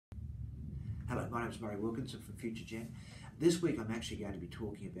Hello, my name is Murray Wilkinson from FutureGen. This week I'm actually going to be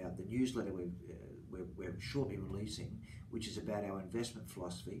talking about the newsletter we're shortly releasing, which is about our investment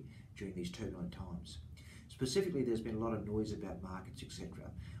philosophy during these turbulent times. Specifically, there's been a lot of noise about markets,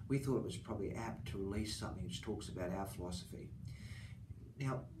 etc. We thought it was probably apt to release something which talks about our philosophy.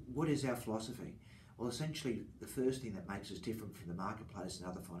 Now, what is our philosophy? Well, essentially, the first thing that makes us different from the marketplace and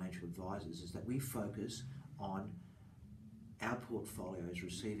other financial advisors is that we focus on our portfolios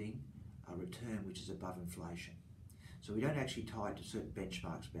receiving a return which is above inflation. So we don't actually tie it to certain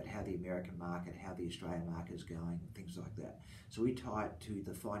benchmarks about how the American market, how the Australian market is going, things like that. So we tie it to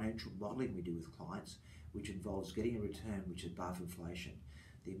the financial modelling we do with clients, which involves getting a return which is above inflation.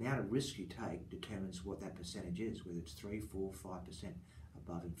 The amount of risk you take determines what that percentage is, whether it's 3, 4, 5%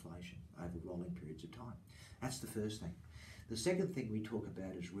 above inflation over rolling periods of time. That's the first thing. The second thing we talk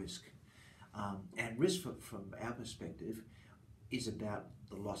about is risk. And risk from our perspective is about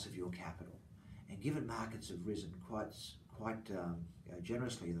the loss of your capital. And given markets have risen quite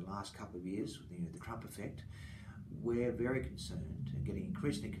generously in the last couple of years, with the Trump effect, we're very concerned and getting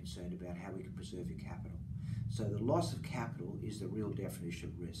increasingly concerned about how we can preserve your capital. So the loss of capital is the real definition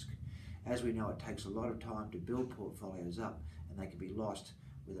of risk. As we know, it takes a lot of time to build portfolios up, and they can be lost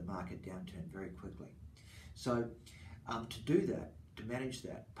with a market downturn very quickly. So to do that, to manage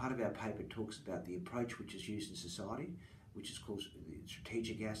that, part of our paper talks about the approach which is used in society, which is called the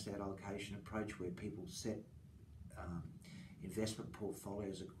strategic asset allocation approach, where people set investment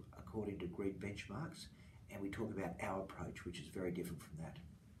portfolios according to agreed benchmarks, and we talk about our approach, which is very different from that.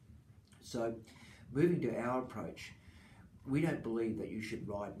 So moving to our approach, we don't believe that you should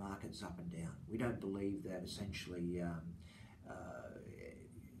ride markets up and down. We don't believe that essentially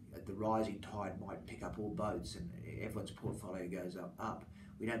the rising tide might pick up all boats and everyone's portfolio goes up.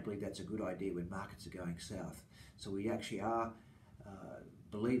 We don't believe that's a good idea when markets are going south. So we actually are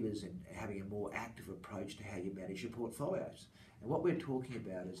believers in having a more active approach to how you manage your portfolios. And what we're talking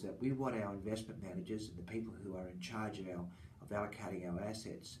about is that we want our investment managers and the people who are in charge of allocating our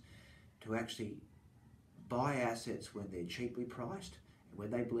assets to actually buy assets when they're cheaply priced, and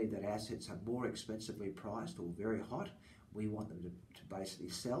when they believe that assets are more expensively priced or very hot, we want them to basically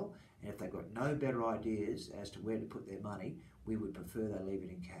sell. And if they've got no better ideas as to where to put their money, we would prefer they leave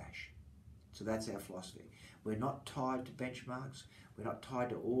it in cash. So that's our philosophy. We're not tied to benchmarks. We're not tied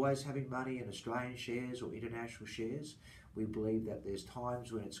to always having money in Australian shares or international shares. We believe that there's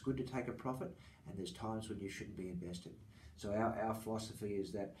times when it's good to take a profit and there's times when you shouldn't be invested. So our philosophy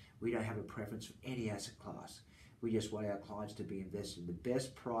is that we don't have a preference for any asset class. We just want our clients to be invested in the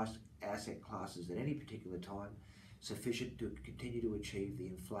best priced asset classes at any particular time, sufficient to continue to achieve the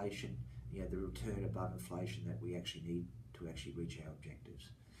inflation, the return above inflation that we actually need to actually reach our objectives.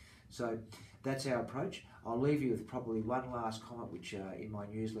 So that's our approach. I'll leave you with probably one last comment, which in my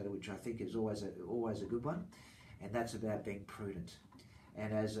newsletter, which I think is always a good one, and that's about being prudent.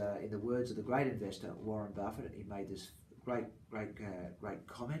 And as in the words of the great investor Warren Buffett, he made this great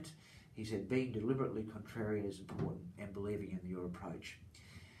comment. He said, "Being deliberately contrarian is important, and believing in your approach."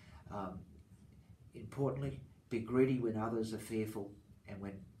 Importantly, be greedy when others are fearful, and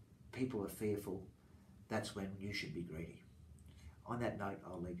when people are fearful, that's when you should be greedy. On that note,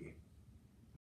 I'll leave you.